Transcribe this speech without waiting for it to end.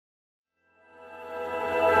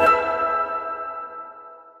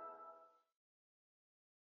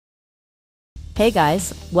Hey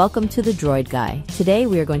guys, welcome to the Droid Guy. Today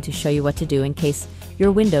we are going to show you what to do in case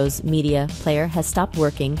your Windows media player has stopped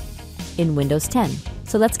working in Windows 10.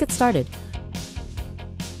 So let's get started.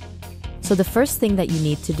 So the first thing that you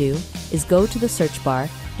need to do is go to the search bar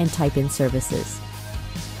and type in Services.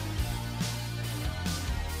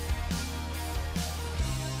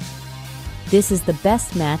 This is the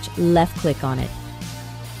best match, left click on it.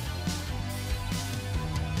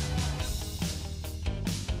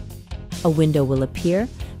 A window will appear.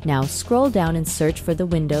 Now scroll down and search for the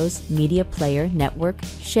Windows Media Player Network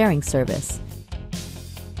Sharing Service.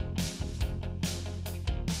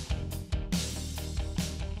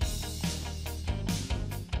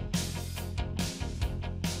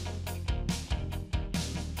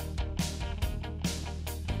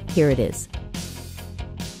 Here it is.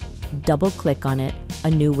 Double-click on it.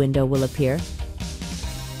 A new window will appear.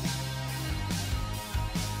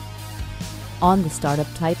 On the Startup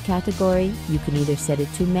Type category, you can either set it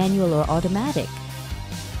to manual or automatic.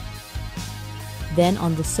 Then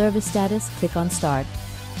on the service status, click on Start.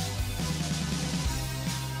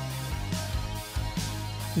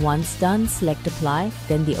 Once done, select Apply,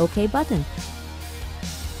 then the OK button.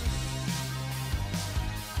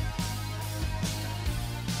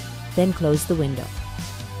 Then close the window.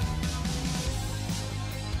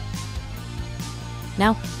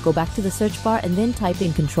 Now, go back to the search bar and then type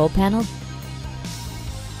in Control Panel.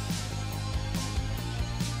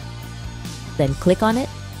 Then click on it.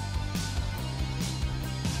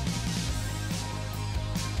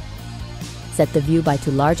 Set the view by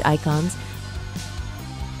to large icons.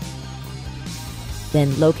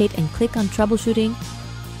 Then locate and click on Troubleshooting.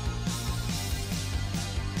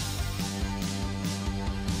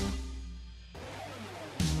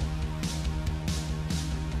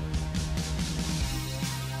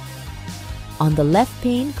 On the left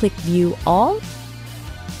pane, click View All.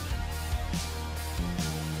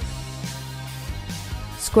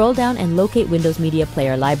 Scroll down and locate Windows Media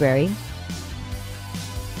Player Library.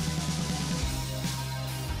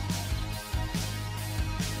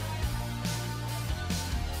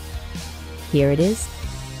 Here it is.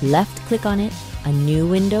 Left click on it. A new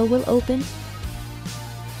window will open.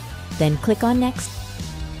 Then click on Next.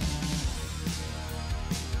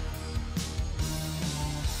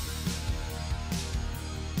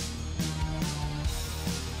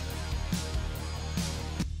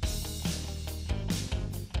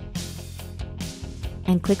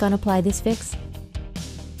 And click on Apply this fix.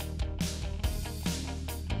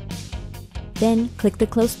 Then click the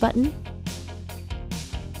Close button.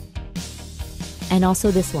 And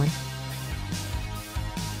also this one.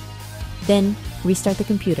 Then restart the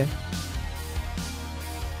computer.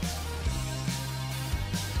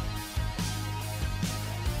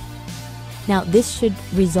 Now this should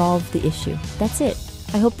resolve the issue. That's it.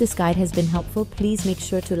 I hope this guide has been helpful. Please make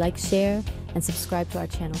sure to like, share, and subscribe to our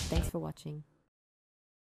channel. Thanks for watching.